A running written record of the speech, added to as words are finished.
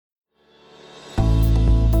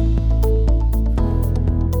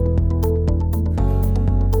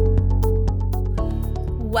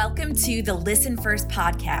to the Listen First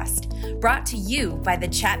podcast, brought to you by the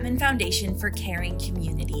Chapman Foundation for Caring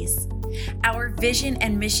Communities. Our vision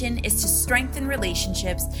and mission is to strengthen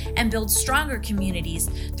relationships and build stronger communities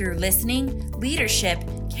through listening, leadership,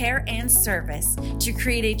 care, and service to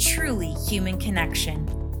create a truly human connection.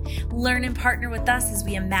 Learn and partner with us as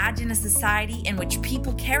we imagine a society in which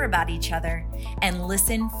people care about each other and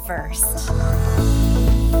listen first.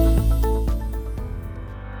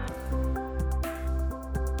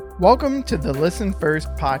 Welcome to the Listen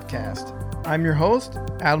First podcast. I'm your host,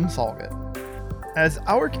 Adam Salget. As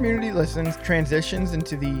Our Community Listens transitions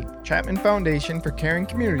into the Chapman Foundation for Caring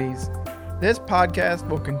Communities, this podcast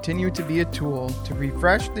will continue to be a tool to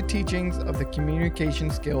refresh the teachings of the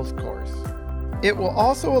Communication Skills course. It will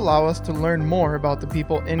also allow us to learn more about the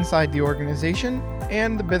people inside the organization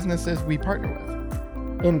and the businesses we partner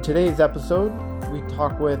with. In today's episode, we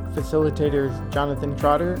talk with facilitators Jonathan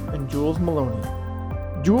Trotter and Jules Maloney.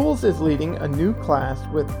 Jules is leading a new class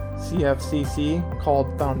with CFCC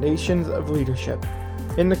called Foundations of Leadership.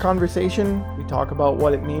 In the conversation, we talk about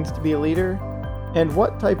what it means to be a leader and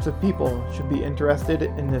what types of people should be interested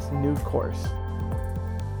in this new course.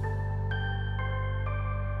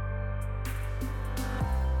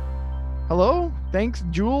 Hello, thanks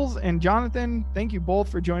Jules and Jonathan. Thank you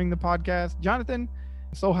both for joining the podcast. Jonathan,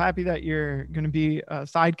 I'm so happy that you're going to be a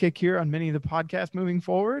sidekick here on many of the podcasts moving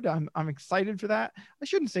forward. I'm excited for that. I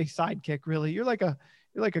shouldn't say sidekick, really. You're like a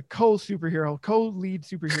co-superhero, co-lead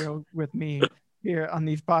superhero with me here on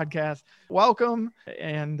these podcasts. Welcome.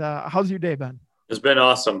 And how's your day been? It's been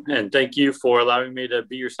awesome. And thank you for allowing me to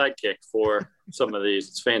be your sidekick for some of these.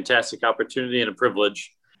 It's a fantastic opportunity and a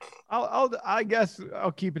privilege. I guess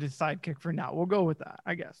I'll keep it as sidekick for now. We'll go with that,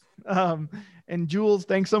 I guess. And Jules,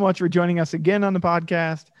 thanks so much for joining us again on the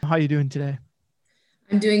podcast. How are you doing today?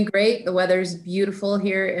 I'm doing great. The weather's beautiful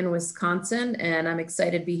here in Wisconsin, and I'm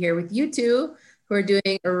excited to be here with you two, who are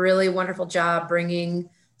doing a really wonderful job bringing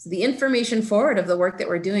the information forward of the work that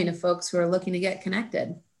we're doing to folks who are looking to get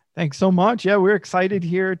connected. Thanks so much. Yeah, we're excited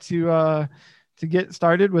here to get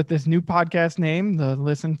started with this new podcast name, the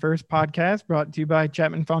Listen First podcast, brought to you by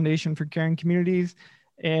Chapman Foundation for Caring Communities.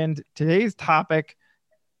 And today's topic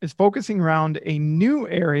is focusing around a new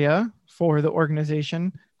area for the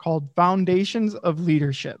organization called Foundations of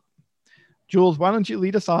Leadership. Jules, why don't you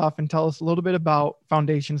lead us off and tell us a little bit about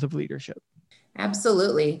Foundations of Leadership?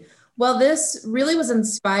 Absolutely. Well, this really was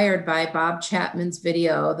inspired by Bob Chapman's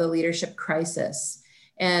video, The Leadership Crisis.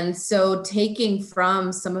 And so taking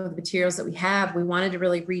from some of the materials that we have, we wanted to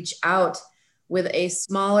really reach out with a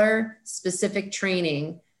smaller, specific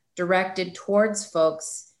training directed towards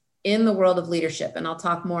folks in the world of leadership. And I'll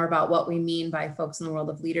talk more about what we mean by folks in the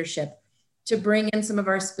world of leadership to bring in some of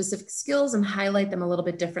our specific skills and highlight them a little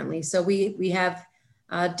bit differently. So we have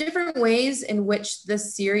different ways in which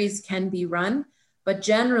this series can be run, but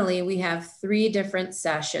generally we have 3 different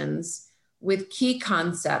sessions with key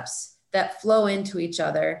concepts that flow into each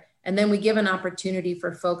other. And then we give an opportunity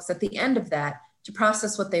for folks at the end of that to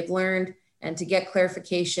process what they've learned and to get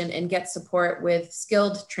clarification and get support with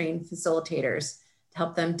skilled, trained facilitators to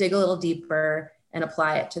help them dig a little deeper and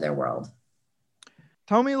apply it to their world.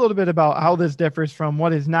 Tell me a little bit about how this differs from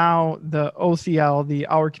what is now the OCL, the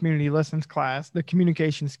Our Community Listens class, the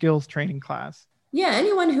Communication Skills Training class. Yeah,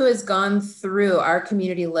 anyone who has gone through Our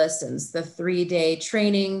Community Listens, the 3-day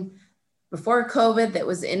training before COVID that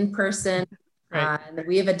was in person, right. And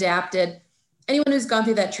we have adapted. Anyone who's gone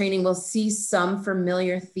through that training will see some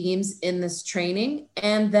familiar themes in this training,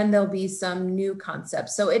 and then there'll be some new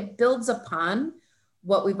concepts. So it builds upon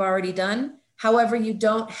what we've already done. However, you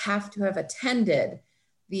don't have to have attended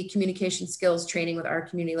the communication skills training with Our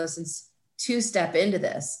Community Listens to step into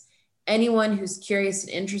this. Anyone who's curious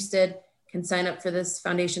and interested can sign up for this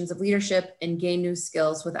Foundations of Leadership and gain new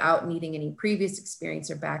skills without needing any previous experience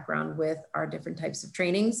or background with our different types of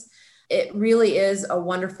trainings. It really is a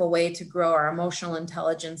wonderful way to grow our emotional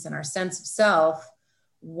intelligence and our sense of self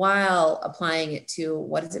while applying it to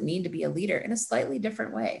what does it mean to be a leader in a slightly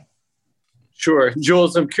different way. Sure.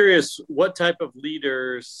 Jules, I'm curious, what type of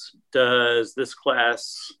leaders does this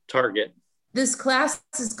class target? This class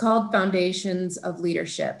is called Foundations of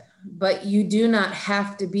Leadership, but you do not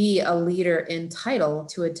have to be a leader in title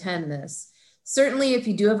to attend this. Certainly, if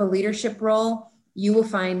you do have a leadership role, you will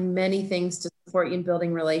find many things to support you in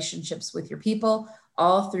building relationships with your people,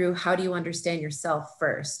 all through how do you understand yourself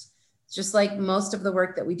first. Just like most of the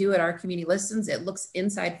work that we do at Our Community Listens, it looks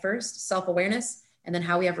inside first, self-awareness, and then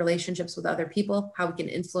how we have relationships with other people, how we can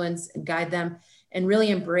influence and guide them, and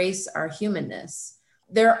really embrace our humanness.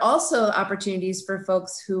 There are also opportunities for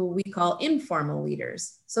folks who we call informal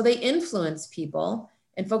leaders. So they influence people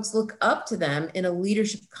and folks look up to them in a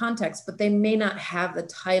leadership context, but they may not have the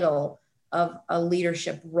title of a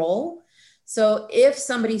leadership role. So if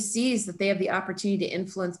somebody sees that they have the opportunity to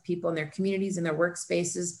influence people in their communities and their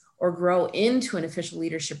workspaces or grow into an official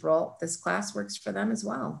leadership role, this class works for them as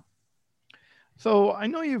well. So I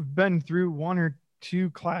know you've been through one or two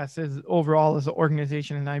classes overall as an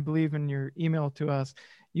organization, and I believe in your email to us,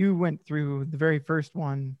 you went through the very first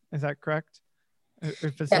one. Is that correct?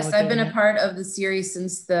 Yes, I've been a part of the series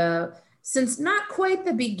since not quite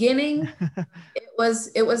the beginning. It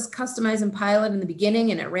was customized and pilot in the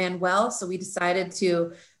beginning, and it ran well. So we decided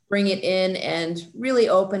to bring it in and really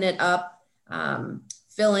open it up,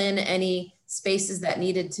 fill in any spaces that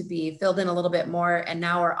needed to be filled in a little bit more. And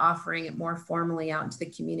now we're offering it more formally out into the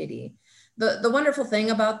community. The wonderful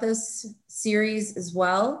thing about this series as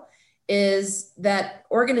well is that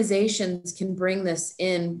organizations can bring this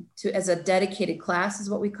in to as a dedicated class, is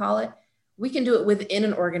what we call it. We can do it within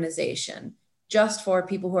an organization just for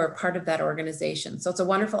people who are part of that organization. So it's a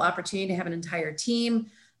wonderful opportunity to have an entire team,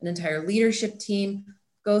 an entire leadership team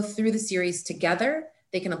go through the series together.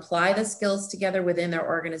 They can apply the skills together within their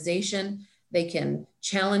organization. They can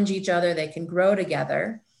challenge each other. They can grow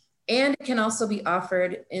together. And it can also be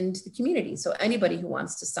offered into the community. So anybody who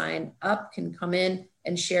wants to sign up can come in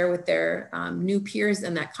and share with their new peers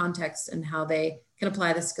in that context and how they can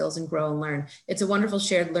apply the skills and grow and learn. It's a wonderful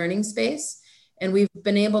shared learning space. And we've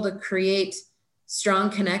been able to create strong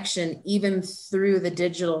connection even through the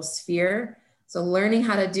digital sphere. So learning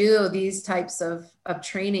how to do these types of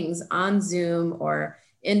trainings on Zoom or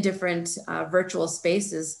in different virtual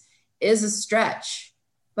spaces is a stretch.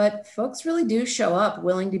 But folks really do show up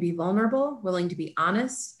willing to be vulnerable, willing to be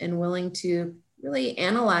honest, and willing to really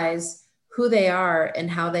analyze who they are and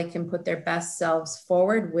how they can put their best selves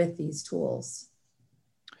forward with these tools.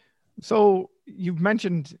 So you've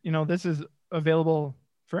mentioned, this is available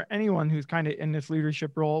for anyone who's kind of in this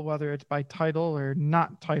leadership role, whether it's by title or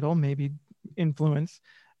not title, maybe influence.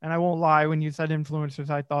 And I won't lie, when you said influencers,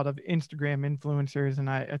 I thought of Instagram influencers, and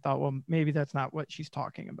I thought, well, maybe that's not what she's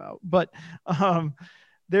talking about. But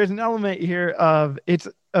there's an element here of it's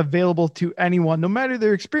available to anyone, no matter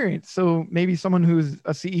their experience. So maybe someone who's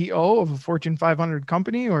a CEO of a Fortune 500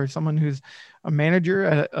 company, or someone who's a manager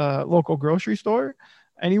at a local grocery store,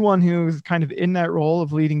 anyone who's kind of in that role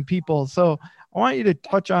of leading people. So I want you to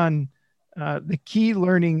touch on the key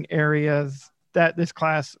learning areas that this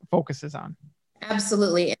class focuses on.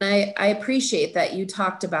 Absolutely. And I appreciate that you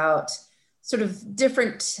talked about sort of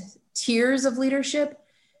different tiers of leadership.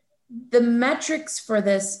 The metrics for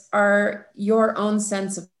this are your own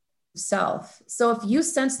sense of self. So if you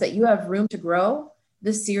sense that you have room to grow,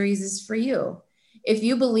 this series is for you. If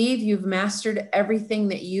you believe you've mastered everything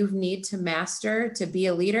that you need to master to be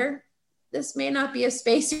a leader, this may not be a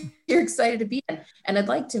space you're excited to be in. And I'd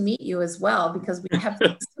like to meet you as well, because we have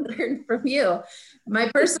things to learn from you. My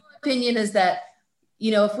personal opinion is that,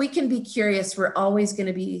 if we can be curious, we're always going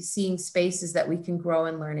to be seeing spaces that we can grow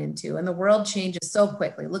and learn into. And the world changes so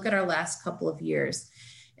quickly. Look at our last couple of years.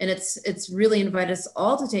 And it's really invited us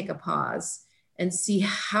all to take a pause and see,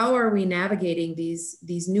 how are we navigating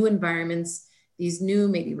these new environments, these new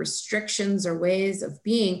maybe restrictions or ways of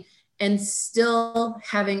being, and still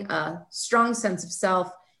having a strong sense of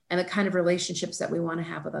self and the kind of relationships that we want to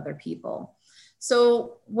have with other people.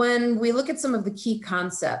 So when we look at some of the key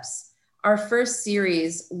concepts, our first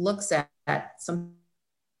series looks at something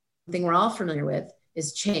we're all familiar with,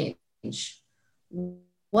 is change.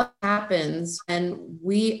 What happens when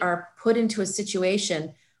we are put into a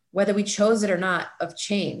situation, whether we chose it or not, of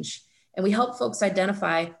change? And we help folks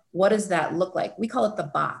identify, what does that look like? We call it the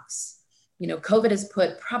box. COVID has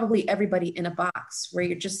put probably everybody in a box where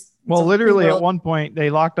you're just... Well, literally at one point,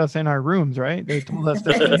 they locked us in our rooms, right? They told us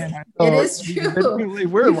to... It is true. We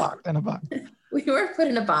were locked in a box. We were put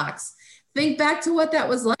in a box. Think back to what that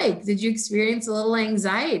was like. Did you experience a little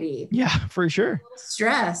anxiety? Yeah, for sure. A little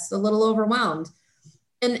stress, a little overwhelmed.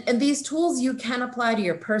 And these tools you can apply to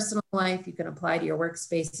your personal life. You can apply to your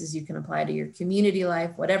workspaces. You can apply to your community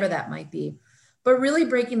life, whatever that might be. But really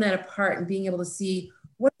breaking that apart and being able to see,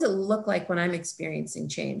 what does it look like when I'm experiencing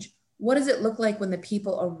change? What does it look like when the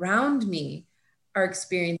people around me are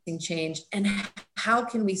experiencing change? And how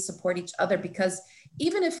can we support each other? Because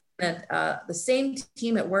even if the same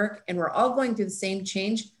team at work and we're all going through the same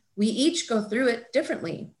change, we each go through it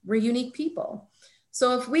differently. We're unique people.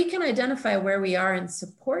 So if we can identify where we are and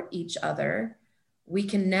support each other, we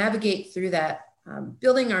can navigate through that,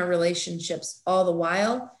 building our relationships all the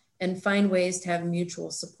while, and find ways to have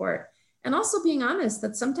mutual support. And also being honest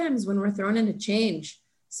that sometimes when we're thrown into change,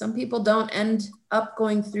 some people don't end up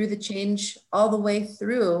going through the change all the way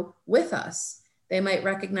through with us. They might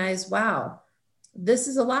recognize, wow, this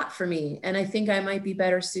is a lot for me. And I think I might be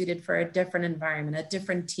better suited for a different environment, a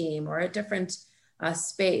different team, or a different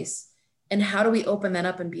space. And how do we open that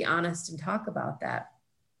up and be honest and talk about that?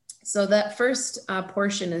 So that first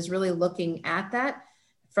portion is really looking at that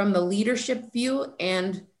from the leadership view.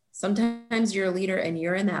 And sometimes you're a leader and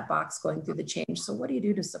you're in that box going through the change. So what do you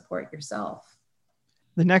do to support yourself?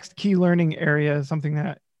 The next key learning area is something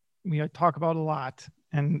that we talk about a lot,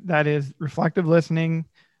 and that is reflective listening,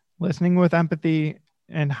 listening with empathy,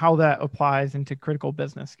 and how that applies into critical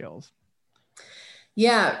business skills.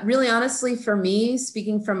 Yeah, really honestly, for me,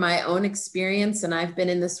 speaking from my own experience, and I've been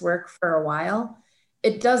in this work for a while,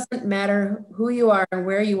 it doesn't matter who you are and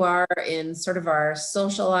where you are in sort of our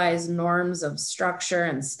socialized norms of structure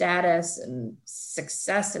and status and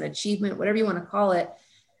success and achievement, whatever you want to call it.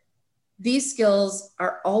 These skills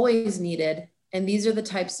are always needed. And these are the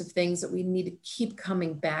types of things that we need to keep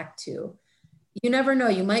coming back to. You never know.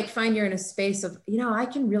 You might find you're in a space of, I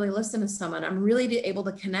can really listen to someone. I'm really able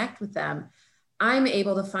to connect with them. I'm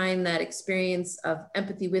able to find that experience of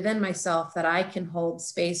empathy within myself, that I can hold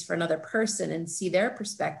space for another person and see their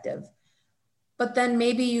perspective. But then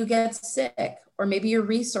maybe you get sick, or maybe your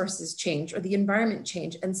resources change, or the environment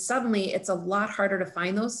change. And suddenly it's a lot harder to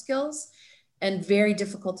find those skills and very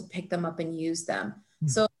difficult to pick them up and use them.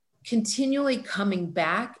 So continually coming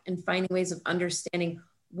back and finding ways of understanding,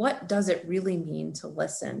 what does it really mean to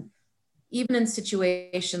listen? Even in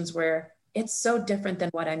situations where it's so different than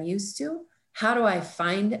what I'm used to, how do I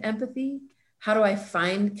find empathy? How do I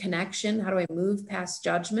find connection? How do I move past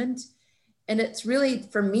judgment? And it's really,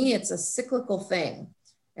 for me, it's a cyclical thing.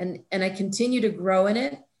 And I continue to grow in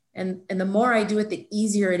it. And the more I do it, the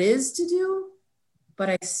easier it is to do, but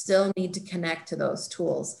I still need to connect to those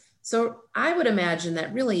tools. So I would imagine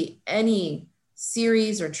that really any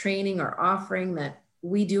series or training or offering that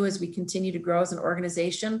we do as we continue to grow as an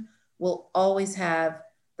organization will always have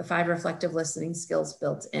the 5 reflective listening skills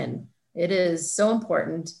built in. It is so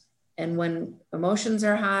important. And when emotions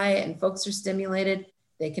are high and folks are stimulated,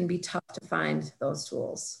 they can be tough to find those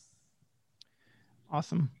tools.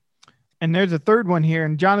 Awesome. And there's a third one here.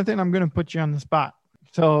 And Jonathan, I'm going to put you on the spot.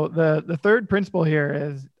 So the third principle here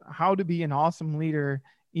is how to be an awesome leader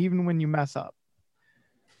even when you mess up.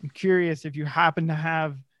 I'm curious if you happen to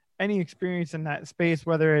have any experience in that space,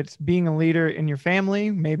 whether it's being a leader in your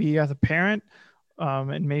family, maybe as a parent,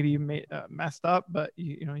 and maybe you messed up, but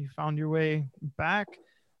you found your way back,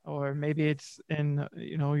 or maybe it's in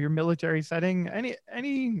your military setting.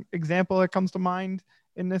 Any example that comes to mind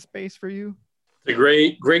in this space for you? It's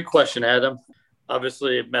a great question, Adam.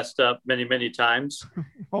 Obviously, it messed up many, many times,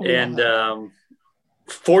 and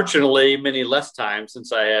fortunately, many less times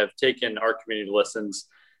since I have taken our community listens,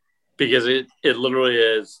 because it literally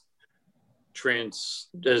has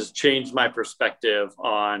changed my perspective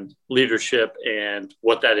on leadership and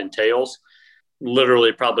what that entails,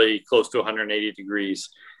 literally probably close to 180 degrees.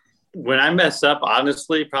 When I mess up,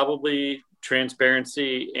 honestly, probably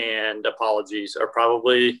transparency and apologies are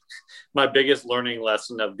probably my biggest learning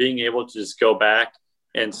lesson, of being able to just go back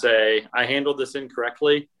and say, I handled this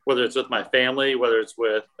incorrectly, whether it's with my family, whether it's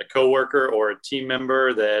with a coworker or a team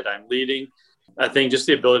member that I'm leading. I think just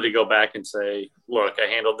the ability to go back and say, look, I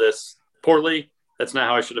handled this poorly. That's not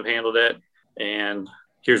how I should have handled it. And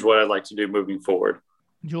here's what I'd like to do moving forward.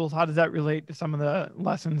 Jules, how does that relate to some of the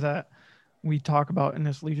lessons that we talk about in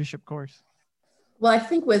this leadership course? Well, I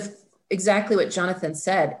think with exactly what Jonathan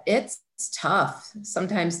said, it's tough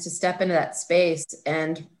sometimes to step into that space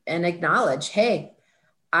and acknowledge, hey,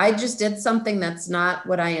 I just did something that's not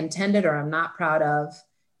what I intended or I'm not proud of.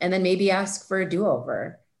 And then maybe ask for a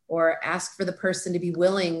do-over, or ask for the person to be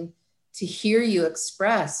willing to hear you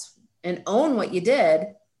express and own what you did,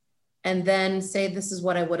 and then say, this is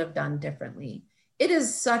what I would have done differently. It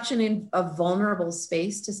is such a vulnerable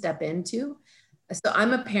space to step into. So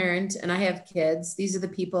I'm a parent and I have kids. These are the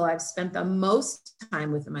people I've spent the most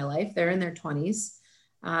time with in my life. They're in their 20s.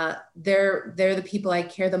 They're the people I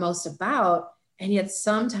care the most about. And yet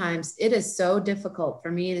sometimes it is so difficult for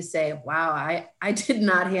me to say, wow, I did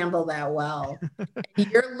not handle that well.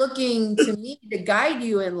 You're looking to me to guide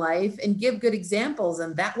you in life and give good examples,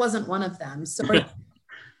 and that wasn't one of them. So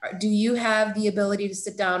do you have the ability to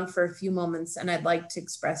sit down for a few moments? And I'd like to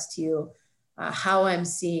express to you how I'm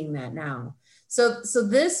seeing that now. So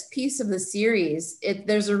this piece of the series,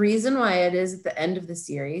 there's a reason why it is at the end of the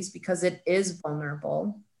series, because it is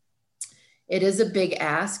vulnerable. It is a big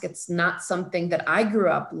ask. It's not something that I grew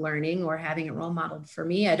up learning or having it role modeled for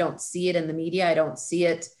me. I don't see it in the media. I don't see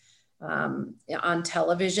it on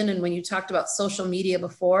television. And when you talked about social media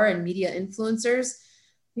before and media influencers,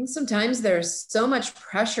 think sometimes there's so much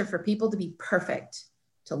pressure for people to be perfect,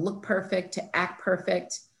 to look perfect, to act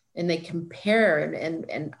perfect, and they compare,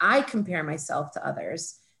 and I compare myself to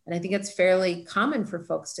others. And I think it's fairly common for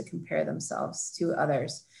folks to compare themselves to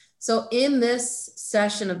others. So in this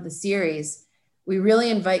session of the series, we really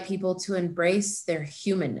invite people to embrace their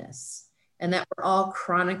humanness, and that we're all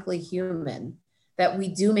chronically human, that we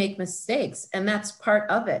do make mistakes, and that's part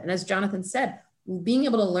of it. And as Jonathan said, being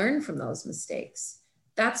able to learn from those mistakes,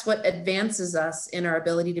 that's what advances us in our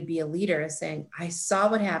ability to be a leader, is saying, I saw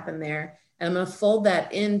what happened there, and I'm going to fold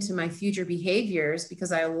that into my future behaviors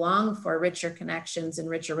because I long for richer connections and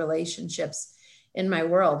richer relationships in my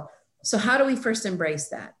world. So how do we first embrace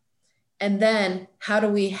that? And then how do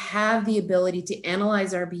we have the ability to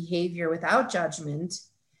analyze our behavior without judgment,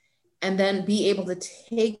 and then be able to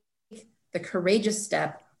take the courageous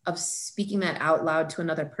step of speaking that out loud to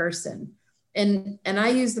another person? And I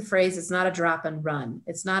use the phrase, it's not a drop and run.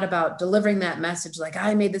 It's not about delivering that message like,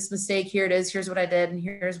 I made this mistake, here it is, here's what I did, and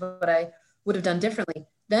here's what I would have done differently.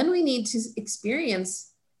 Then we need to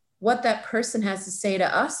experience what that person has to say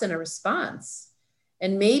to us in a response.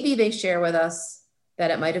 And maybe they share with us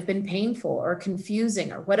that it might have been painful or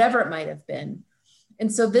confusing or whatever it might have been.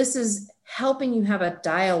 And so this is helping you have a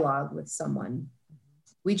dialogue with someone.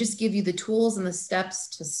 We just give you the tools and the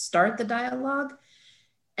steps to start the dialogue.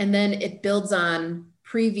 And then it builds on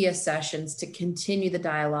previous sessions to continue the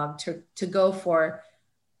dialogue, to go for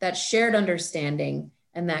that shared understanding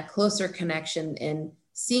and that closer connection in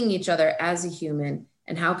seeing each other as a human,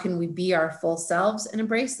 and how can we be our full selves and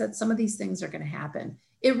embrace that some of these things are going to happen.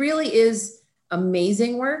 It really is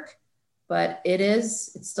amazing work, but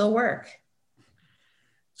it's still work.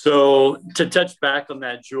 So to touch back on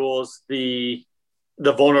that, Jules, the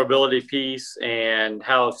vulnerability piece and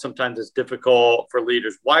how sometimes it's difficult for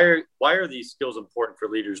leaders. Why are these skills important for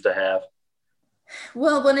leaders to have?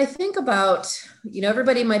 Well, when I think about,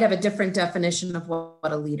 everybody might have a different definition of what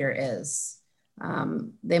a leader is.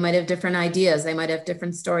 They might have different ideas. They might have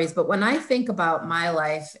different stories. But when I think about my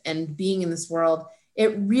life and being in this world,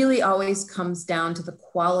 it really always comes down to the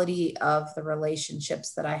quality of the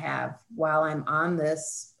relationships that I have while I'm on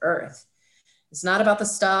this earth. It's not about the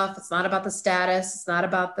stuff. It's not about the status. It's not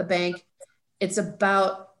about the bank. It's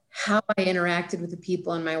about how I interacted with the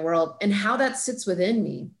people in my world and how that sits within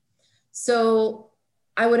me. So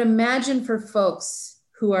I would imagine for folks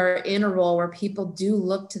who are in a role where people do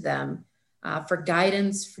look to them for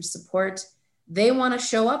guidance, for support, they want to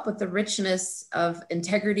show up with the richness of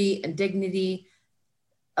integrity and dignity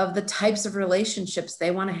of the types of relationships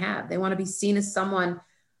they want to have. They want to be seen as someone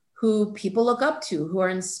who people look up to, who are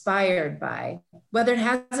inspired by, whether it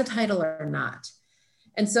has a title or not.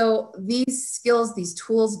 And so these skills, these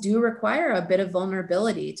tools do require a bit of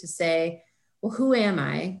vulnerability to say, well, who am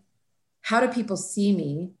I? How do people see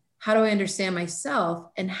me? How do I understand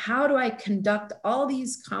myself? And how do I conduct all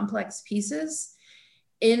these complex pieces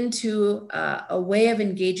into a way of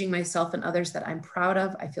engaging myself and others that I'm proud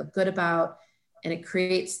of, I feel good about, and it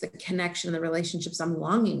creates the connection and the relationships I'm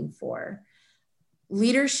longing for.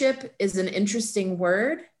 Leadership is an interesting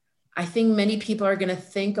word. I think many people are going to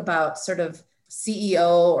think about sort of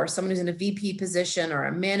CEO or someone who's in a VP position or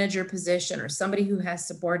a manager position or somebody who has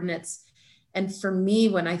subordinates. And for me,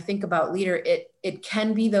 when I think about leader, it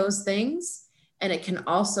can be those things. And it can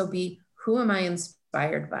also be, who am I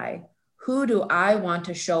inspired by? Who do I want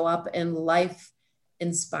to show up in life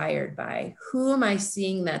inspired by? Who am I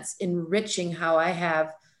seeing that's enriching how I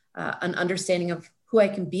have an understanding of who I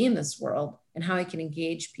can be in this world and how I can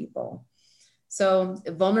engage people? So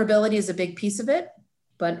vulnerability is a big piece of it,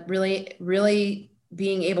 but really, really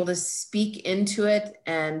being able to speak into it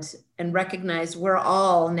and recognize we're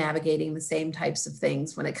all navigating the same types of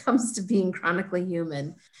things when it comes to being chronically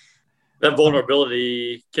human. That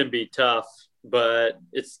vulnerability can be tough, but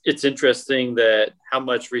it's interesting that how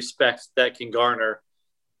much respect that can garner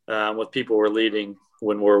with people we're leading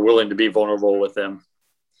when we're willing to be vulnerable with them.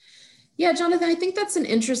 Yeah, Jonathan, I think that's an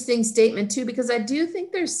interesting statement too, because I do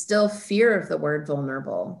think there's still fear of the word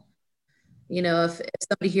vulnerable. If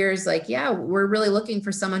somebody hears like, yeah, we're really looking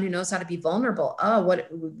for someone who knows how to be vulnerable. Oh,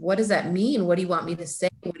 what does that mean? What do you want me to say?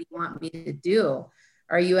 What do you want me to do?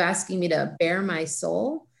 Are you asking me to bare my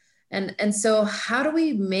soul? And so how do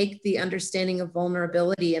we make the understanding of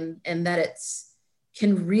vulnerability and that it's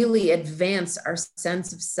can really advance our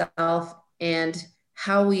sense of self and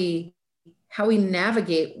how we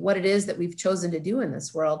navigate what it is that we've chosen to do in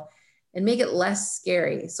this world and make it less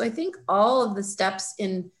scary. So I think all of the steps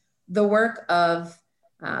in the work of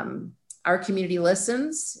Our Community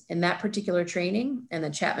Listens in that particular training and the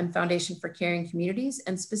Chapman Foundation for Caring Communities,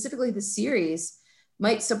 and specifically the series,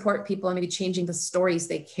 might support people and maybe changing the stories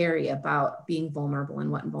they carry about being vulnerable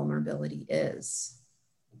and what vulnerability is.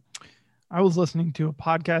 I was listening to a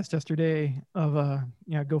podcast yesterday of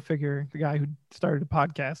go figure, the guy who started a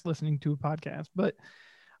podcast, listening to a podcast. But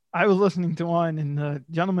I was listening to one, and the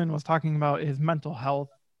gentleman was talking about his mental health,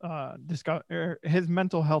 his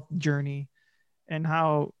mental health journey, and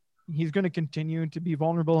how he's going to continue to be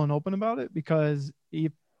vulnerable and open about it, because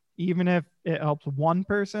even if it helps one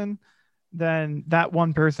person, then that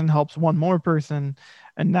one person helps one more person,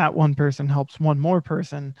 and that one person helps one more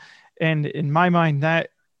person. And in my mind,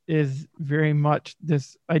 that is very much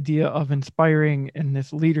this idea of inspiring and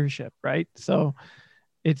this leadership, right? So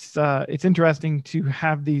it's interesting to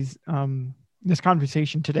have this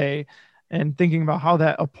conversation today and thinking about how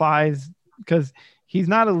that applies, because he's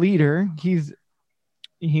not a leader.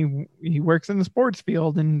 He works in the sports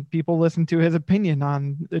field, and people listen to his opinion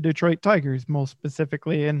on the Detroit Tigers most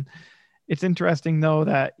specifically. And it's interesting, though,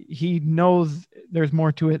 that he knows there's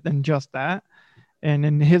more to it than just that. And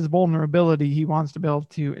in his vulnerability, he wants to be able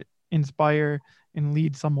to inspire and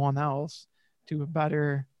lead someone else to a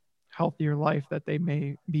better, healthier life that they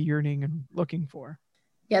may be yearning and looking for.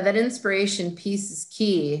 Yeah, that inspiration piece is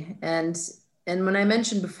key. And when I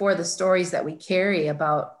mentioned before the stories that we carry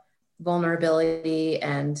about vulnerability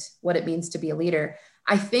and what it means to be a leader,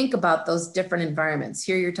 I think about those different environments.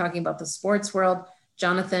 Here you're talking about the sports world.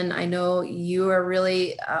 Jonathan, I know you are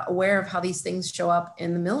really aware of how these things show up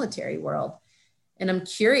in the military world. And I'm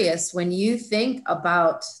curious, when you think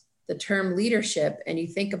about the term leadership and you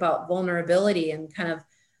think about vulnerability and kind of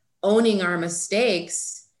owning our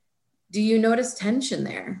mistakes, do you notice tension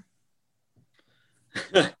there?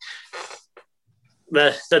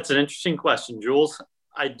 That's an interesting question, Jules.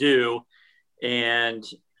 I do. And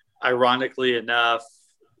ironically enough,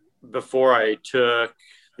 before I took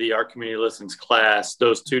the Our Community Listens class,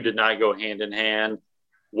 those two did not go hand in hand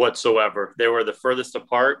whatsoever. They were the furthest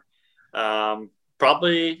apart.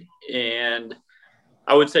 Probably, and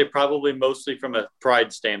I would say probably mostly from a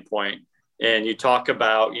pride standpoint. And you talk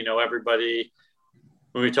about, everybody,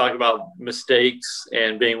 when we talk about mistakes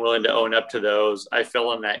and being willing to own up to those, I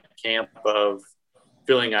fell in that camp of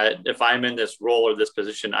feeling if I'm in this role or this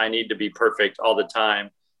position, I need to be perfect all the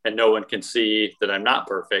time, and no one can see that I'm not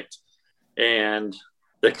perfect. And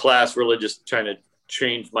the class really just trying to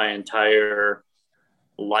change my entire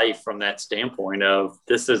life from that standpoint of,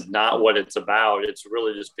 this is not what it's about. It's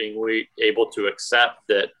really just being able to accept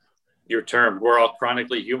that your term, we're all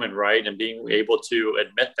chronically human, right? And being able to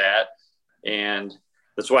admit that. And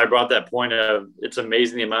that's why I brought that point of, it's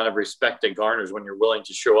amazing the amount of respect it garners when you're willing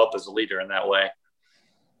to show up as a leader in that way.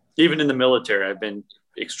 Even in the military, I've been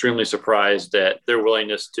extremely surprised at their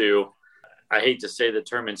willingness to, I hate to say the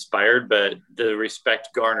term inspired, but the respect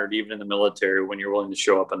garnered even in the military when you're willing to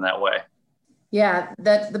show up in that way. Yeah,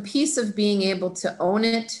 that the piece of being able to own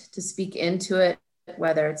it, to speak into it,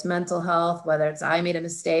 whether it's mental health, whether it's I made a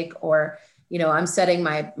mistake, or, I'm setting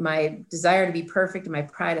my desire to be perfect and my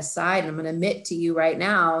pride aside, and I'm going to admit to you right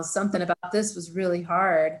now, something about this was really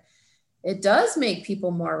hard. It does make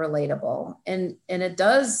people more relatable, and it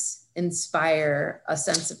does inspire a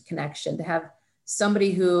sense of connection to have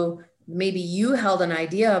somebody who maybe you held an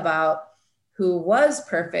idea about who was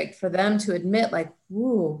perfect, for them to admit like,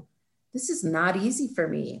 ooh, this is not easy for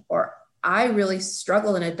me, or I really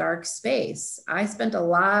struggle in a dark space. I spent a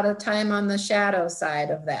lot of time on the shadow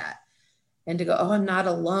side of that. And to go, oh, I'm not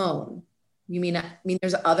alone. You mean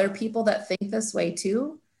there's other people that think this way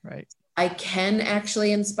too? Right. I can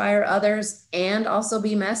actually inspire others and also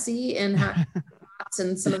be messy in thoughts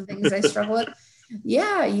and some of the things I struggle with.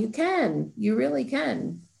 Yeah, you can. You really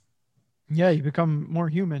can. Yeah, you become more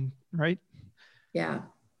human, right? Yeah.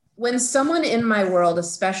 When someone in my world,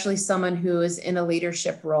 especially someone who is in a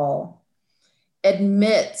leadership role,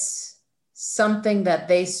 admits something that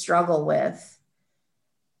they struggle with,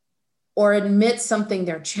 or admits something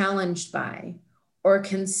they're challenged by, or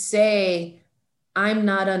can say, I'm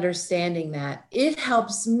not understanding that, it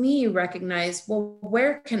helps me recognize, well,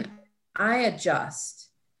 where can I adjust?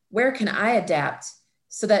 Where can I adapt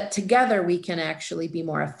so that together we can actually be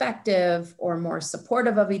more effective or more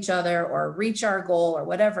supportive of each other or reach our goal or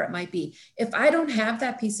whatever it might be. If I don't have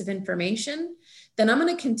that piece of information, then I'm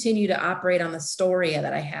going to continue to operate on the story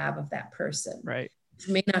that I have of that person, right, which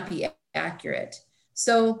may not be accurate.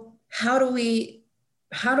 So how do we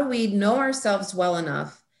know ourselves well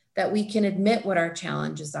enough that we can admit what our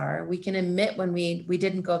challenges are? We can admit when we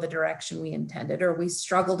didn't go the direction we intended, or we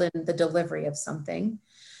struggled in the delivery of something.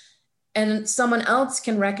 And someone else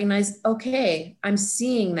can recognize, okay, I'm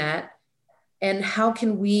seeing that. And how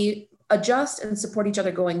can we adjust and support each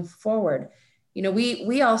other going forward?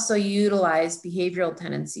 We also utilize behavioral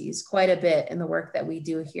tendencies quite a bit in the work that we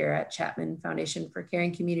do here at Chapman Foundation for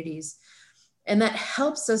Caring Communities. And that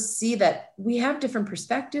helps us see that we have different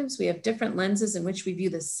perspectives, we have different lenses in which we view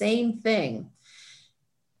the same thing.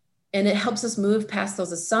 And it helps us move past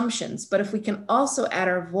those assumptions. But if we can also add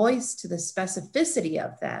our voice to the specificity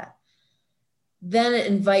of that, then it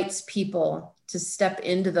invites people to step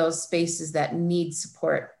into those spaces that need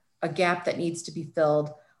support, a gap that needs to be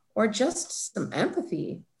filled, or just some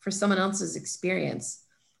empathy for someone else's experience.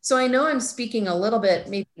 So I know I'm speaking a little bit,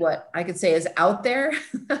 maybe what I could say is out there.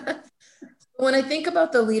 When I think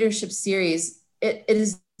about the leadership series, it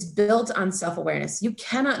is built on self-awareness. You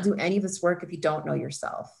cannot do any of this work if you don't know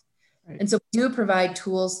yourself. Right. And so we do provide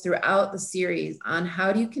tools throughout the series on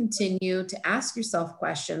how do you continue to ask yourself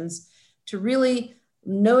questions, to really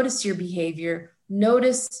notice your behavior,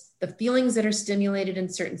 notice the feelings that are stimulated in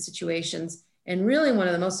certain situations. And really one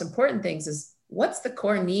of the most important things is, what's the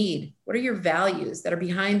core need? What are your values that are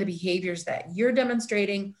behind the behaviors that you're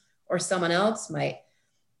demonstrating or someone else might?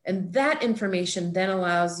 And that information then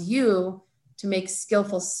allows you to make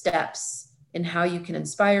skillful steps in how you can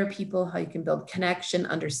inspire people, how you can build connection,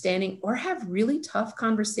 understanding, or have really tough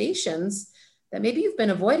conversations that maybe you've been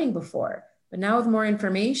avoiding before. But now with more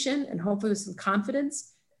information and hopefully with some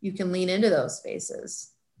confidence, you can lean into those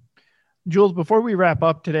spaces. Jules, before we wrap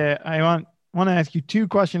up today, I want to ask you 2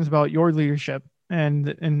 questions about your leadership and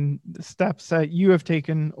the steps that you have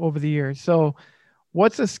taken over the years. So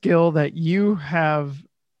what's a skill that you have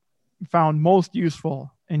found most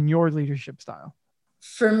useful in your leadership style?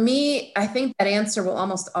 For me, I think that answer will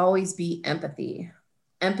almost always be empathy.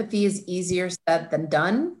 Empathy is easier said than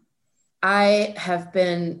done. I have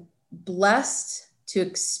been blessed to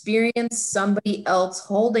experience somebody else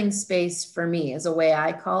holding space for me, is a way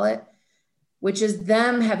I call it, which is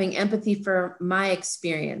them having empathy for my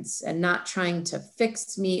experience and not trying to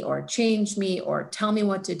fix me or change me or tell me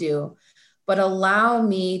what to do, but allow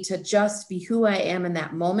me to just be who I am in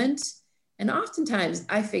that moment. And oftentimes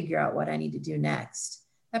I figure out what I need to do next.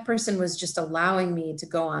 That person was just allowing me to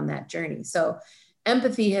go on that journey. So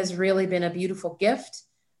empathy has really been a beautiful gift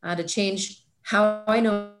to change how I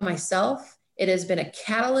know myself. It has been a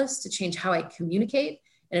catalyst to change how I communicate.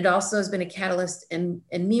 And it also has been a catalyst in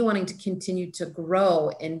me wanting to continue to grow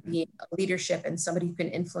and be a leadership and somebody who can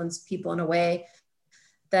influence people in a way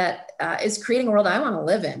that is creating a world I want to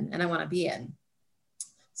live in and I want to be in.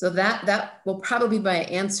 So that will probably be my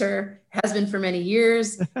answer, has been for many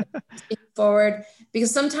years forward, because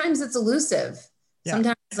sometimes it's elusive. Yeah.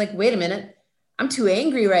 Sometimes it's like, wait a minute, I'm too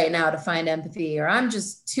angry right now to find empathy, or I'm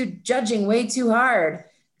just judging way too hard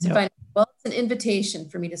to find. Well, it's an invitation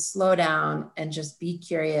for me to slow down and just be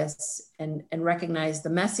curious and recognize the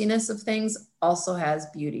messiness of things also has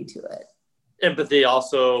beauty to it. Empathy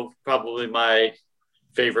also probably my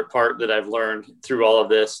favorite part that I've learned through all of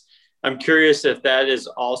this. I'm curious if that is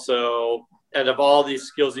also, out of all these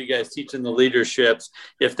skills you guys teach in the leaderships,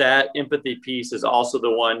 if that empathy piece is also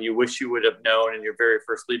the one you wish you would have known in your very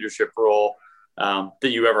first leadership role that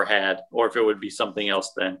you ever had, or if it would be something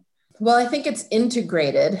else then. Well, I think it's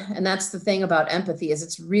integrated. And that's the thing about empathy, is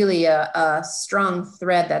it's really a strong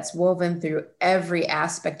thread that's woven through every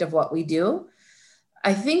aspect of what we do.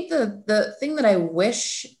 I think the thing that I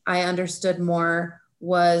wish I understood more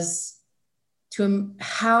was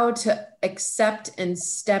how to accept and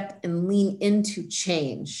step and lean into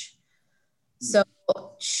change. So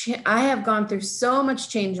I have gone through so much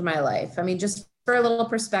change in my life. I mean, just for a little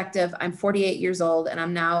perspective, I'm 48 years old and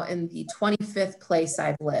I'm now in the 25th place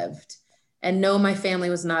I've lived. And no, my family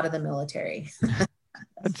was not in the military.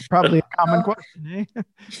 That's probably a common question, eh?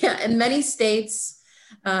 Yeah, in many states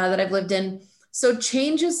that I've lived in. So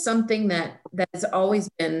change is something that has always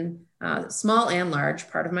been small and large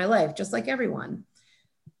part of my life, just like everyone.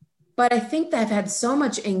 But I think that I've had so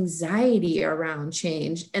much anxiety around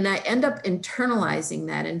change, and I end up internalizing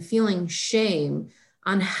that and feeling shame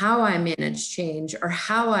on how I manage change or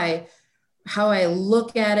how I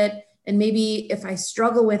look at it. And maybe if I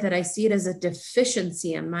struggle with it, I see it as a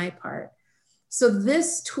deficiency on my part. So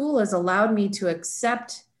this tool has allowed me to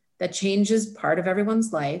accept that change is part of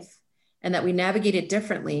everyone's life and that we navigate it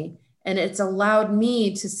differently. And it's allowed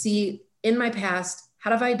me to see in my past,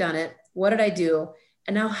 how have I done it? What did I do?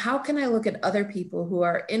 And now how can I look at other people who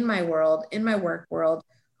are in my world, in my work world,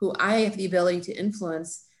 who I have the ability to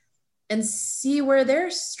influence, and see where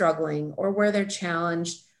they're struggling or where they're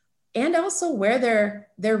challenged, and also where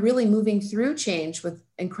they're really moving through change with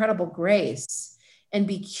incredible grace, and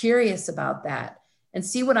be curious about that and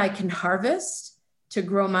see what I can harvest to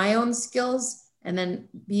grow my own skills, and then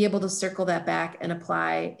be able to circle that back and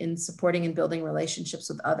apply in supporting and building relationships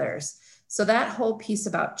with others. So that whole piece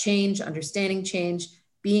about change, understanding change,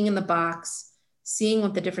 being in the box, seeing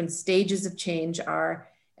what the different stages of change are,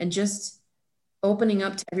 and just opening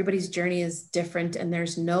up to everybody's journey is different. And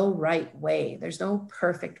there's no right way. There's no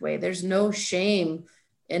perfect way. There's no shame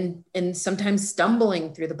in sometimes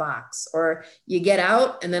stumbling through the box, or you get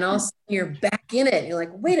out and then all of a sudden you're back in it. You're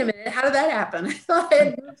like, wait a minute, how did that happen? I thought I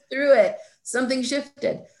had moved through it. Something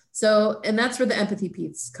shifted. So, and that's where the empathy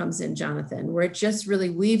piece comes in, Jonathan, where it just really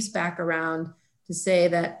weaves back around to say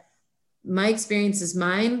that my experience is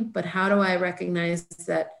mine, but how do I recognize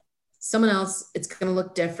that someone else, it's going to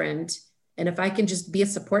look different. And if I can just be a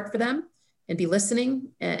support for them and be listening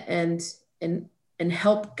and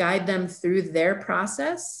help guide them through their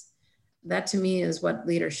process, that to me is what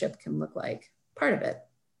leadership can look like. Part of it.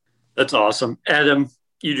 That's awesome. Adam,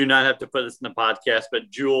 you do not have to put this in the podcast,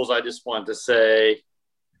 but Jules, I just wanted to say,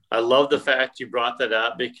 I love the fact you brought that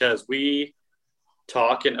up, because we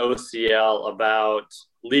talk in OCL about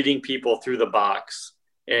leading people through the box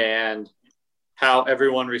and how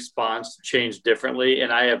everyone responds to change differently.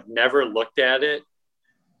 And I have never looked at it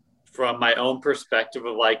from my own perspective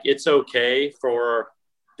of like, it's okay for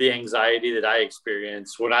the anxiety that I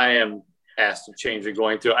experience when I am asked to change or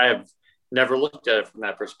going through. I have never looked at it from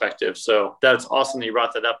that perspective. So that's awesome that you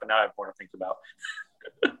brought that up, and now I have more to think about.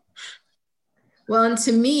 Well, and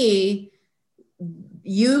to me,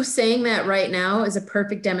 you saying that right now is a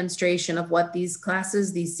perfect demonstration of what these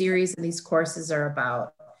classes, these series, and these courses are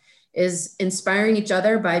about, is inspiring each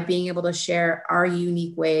other by being able to share our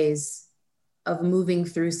unique ways of moving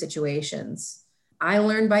through situations. I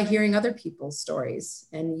learned by hearing other people's stories,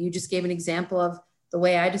 and you just gave an example of the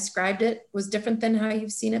way I described it was different than how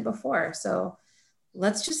you've seen it before. So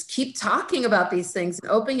let's just keep talking about these things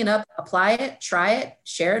and opening it up, apply it, try it,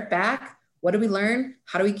 share it back. What did we learn?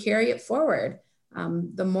 How do we carry it forward?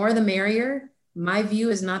 The more the merrier. My view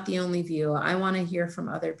is not the only view. I want to hear from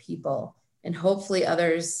other people, and hopefully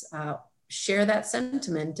others share that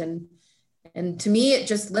sentiment. And to me, it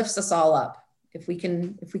just lifts us all up. If we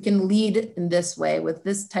can lead in this way with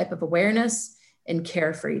this type of awareness and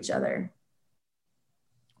care for each other.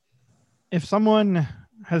 If someone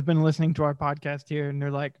has been listening to our podcast here and they're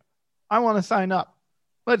like, I want to sign up,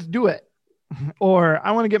 let's do it. Or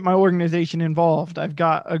I want to get my organization involved. I've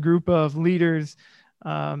got a group of leaders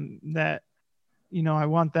that, I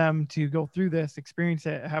want them to go through this, experience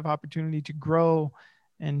it, have opportunity to grow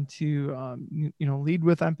and to, lead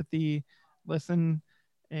with empathy, listen,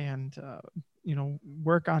 and,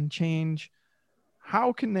 work on change.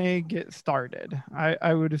 How can they get started?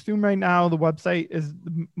 I would assume right now the website is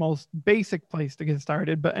the most basic place to get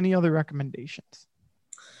started, but any other recommendations?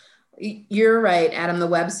 You're right, Adam. The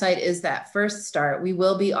website is that first start. We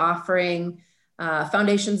will be offering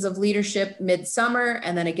Foundations of Leadership midsummer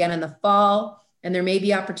and then again in the fall. And there may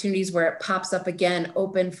be opportunities where it pops up again,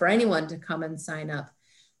 open for anyone to come and sign up.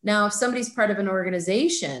 Now, if somebody's part of an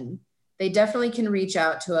organization, they definitely can reach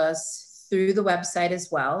out to us through the website as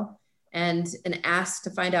well and ask to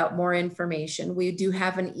find out more information. We do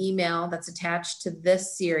have an email that's attached to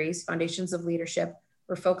this series, Foundations of Leadership,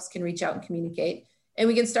 where folks can reach out and communicate. And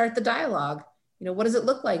we can start the dialogue. What does it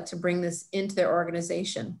look like to bring this into their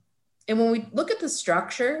organization? And when we look at the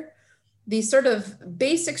structure, the sort of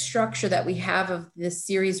basic structure that we have of this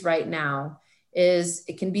series right now is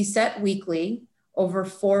it can be set weekly over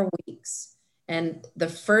 4 weeks. And the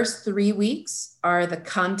first 3 weeks are the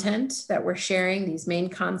content that we're sharing, these main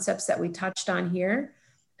concepts that we touched on here.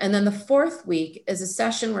 And then the 4th week is a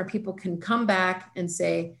session where people can come back and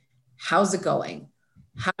say, how's it going?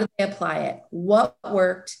 How do they apply it? What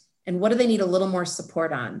worked? And what do they need a little more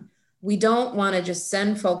support on? We don't want to just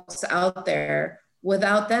send folks out there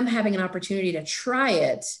without them having an opportunity to try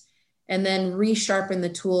it and then resharpen the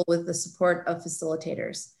tool with the support of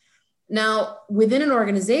facilitators. Now, within an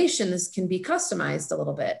organization, this can be customized a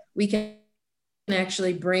little bit. We can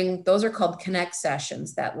actually bring, those are called connect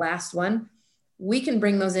sessions, that last one. We can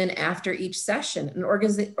bring those in after each session. An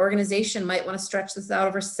organization might want to stretch this out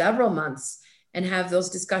over several months and have those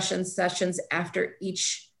discussion sessions after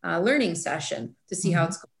each learning session to see how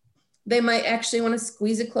it's going. They might actually want to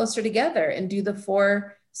squeeze it closer together and do the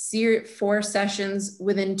 4 sessions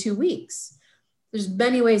within 2 weeks. There's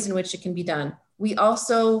many ways in which it can be done. We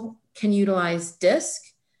also can utilize DISC.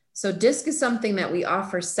 So DISC is something that we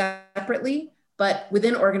offer separately, but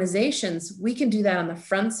within organizations, we can do that on the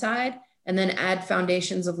front side and then add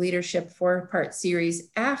Foundations of Leadership 4-part series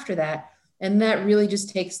after that. And that really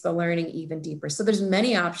just takes the learning even deeper. So there's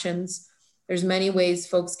many options. There's many ways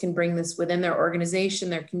folks can bring this within their organization,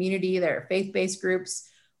 their community, their faith-based groups,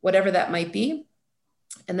 whatever that might be.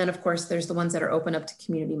 And then, of course, there's the ones that are open up to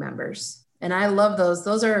community members. And I love those.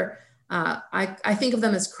 Those are I think of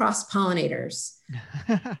them as cross-pollinators,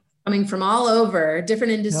 coming from all over,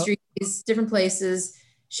 different industries, different places,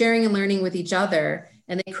 sharing and learning with each other,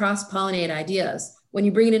 and they cross-pollinate ideas. When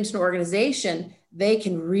you bring it into an organization, they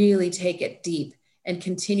can really take it deep and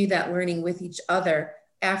continue that learning with each other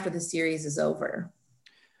after the series is over.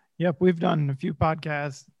 Yep, we've done a few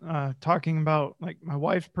podcasts talking about like my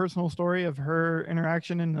wife's personal story of her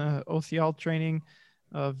interaction in the OCL training,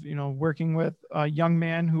 of, you know, working with a young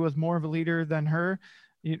man who was more of a leader than her,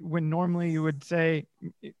 when normally you would say,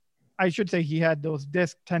 I should say he had those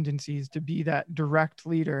disc tendencies to be that direct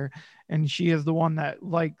leader, and she is the one that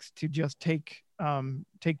likes to just take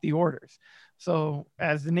the orders. So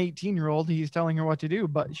as an 18-year-old, he's telling her what to do,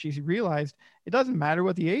 but she realized it doesn't matter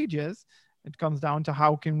what the age is. It comes down to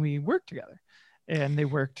how can we work together, and they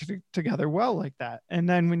worked together well like that. And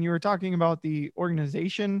then when you were talking about the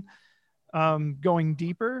organization going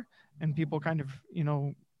deeper and people kind of, you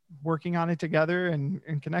know, working on it together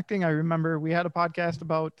and connecting, I remember we had a podcast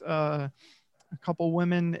about a couple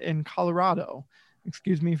women in Colorado.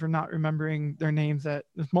 Excuse me for not remembering their names at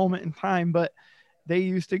this moment in time, but they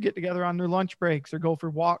used to get together on their lunch breaks or go for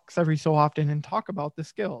walks every so often and talk about the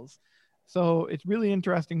skills. So it's really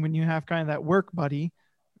interesting when you have kind of that work buddy,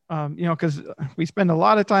 you know, because we spend a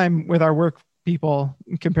lot of time with our work people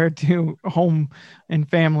compared to home and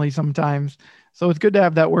family sometimes. So it's good to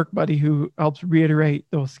have that work buddy who helps reiterate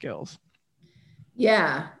those skills.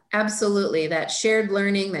 Yeah, absolutely. That shared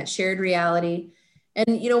learning, that shared reality.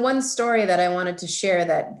 And, you know, one story that I wanted to share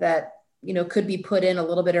that, you know, could be put in a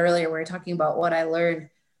little bit earlier, where we're talking about what I learned.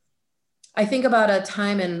 I think about a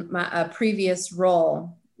time in a previous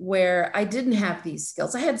role where I didn't have these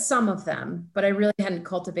skills. I had some of them, but I really hadn't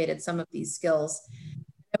cultivated some of these skills.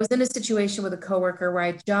 I was in a situation with a coworker where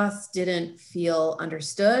I just didn't feel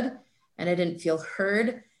understood and I didn't feel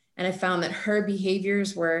heard. And I found that her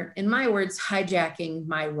behaviors were, in my words, hijacking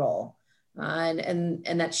my role. And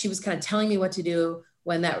that she was kind of telling me what to do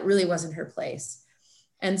when that really wasn't her place.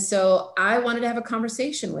 And so I wanted to have a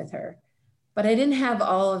conversation with her, but I didn't have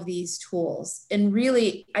all of these tools. And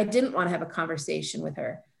really, I didn't want to have a conversation with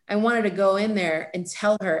her. I wanted to go in there and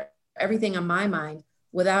tell her everything on my mind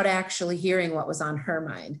without actually hearing what was on her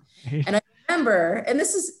mind. And I remember, and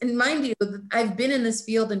this is, and mind you, I've been in this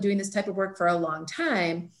field and doing this type of work for a long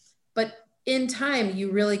time, but in time,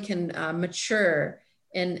 you really can mature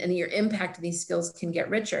and your impact of these skills can get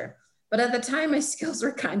richer. But at the time, my skills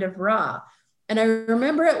were kind of raw. And I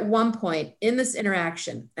remember at one point in this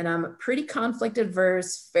interaction, and I'm a pretty conflict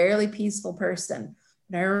averse, fairly peaceful person.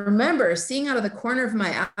 And I remember seeing out of the corner of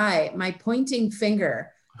my eye, my pointing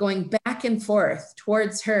finger going back and forth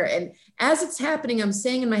towards her. And as it's happening, I'm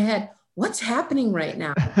saying in my head, what's happening right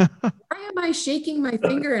now? Why am I shaking my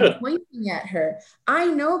finger and pointing at her? I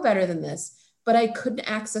know better than this, but I couldn't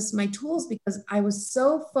access my tools because I was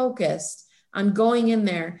so focused on going in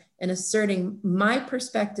there and asserting my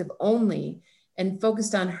perspective only, and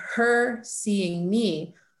focused on her seeing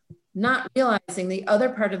me, not realizing the other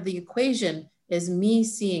part of the equation is me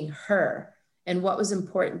seeing her and what was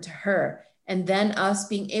important to her. And then us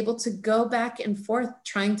being able to go back and forth,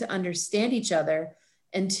 trying to understand each other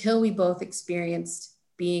until we both experienced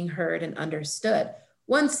being heard and understood.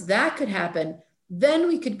 Once that could happen, then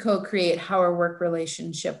we could co-create how our work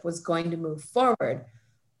relationship was going to move forward.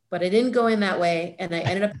 But I didn't go in that way. And I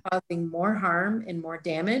ended up causing more harm and more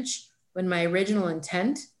damage when my original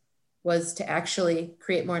intent was to actually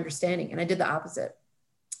create more understanding. And I did the opposite.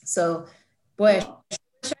 So, boy, I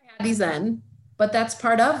wish I had these then, but that's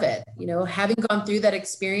part of it. You know, having gone through that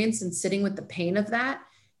experience and sitting with the pain of that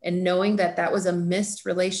and knowing that that was a missed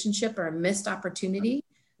relationship or a missed opportunity,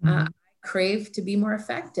 I crave to be more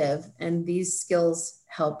effective. And these skills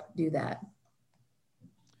help do that.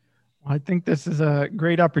 I think this is a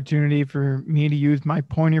great opportunity for me to use my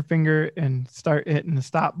pointer finger and start hitting the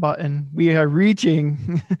stop button. We are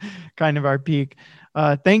reaching kind of our peak.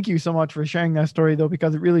 Thank you so much for sharing that story, though,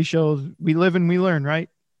 because it really shows we live and we learn, right?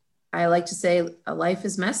 I like to say life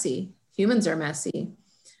is messy. Humans are messy.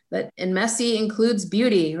 And messy includes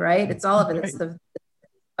beauty, right? It's all of it. It's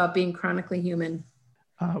about being chronically human.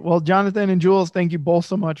 Well, Jonathan and Jules, thank you both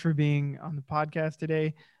so much for being on the podcast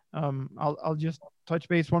today. I'll just touch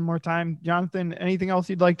base one more time. Jonathan, anything else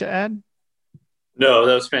you'd like to add? No,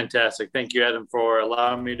 that was fantastic. Thank you, Adam, for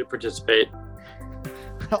allowing me to participate.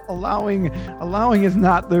 allowing is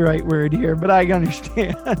not the right word here, but I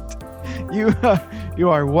understand. You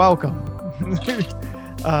are welcome.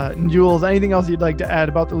 Jules, anything else you'd like to add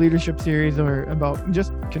about the leadership series or about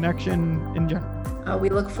just connection in general? We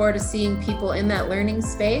look forward to seeing people in that learning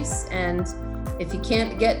space. And if you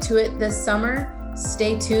can't get to it this summer,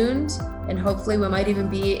 stay tuned And hopefully we might even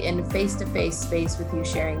be in face-to-face space with you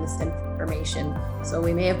sharing this information. So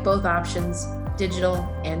we may have both options, digital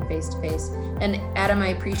and face-to-face. And Adam, I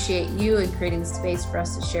appreciate you in creating the space for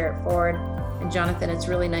us to share it forward. And Jonathan, it's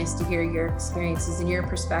really nice to hear your experiences and your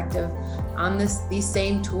perspective on these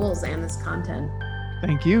same tools and this content.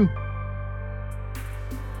 Thank you.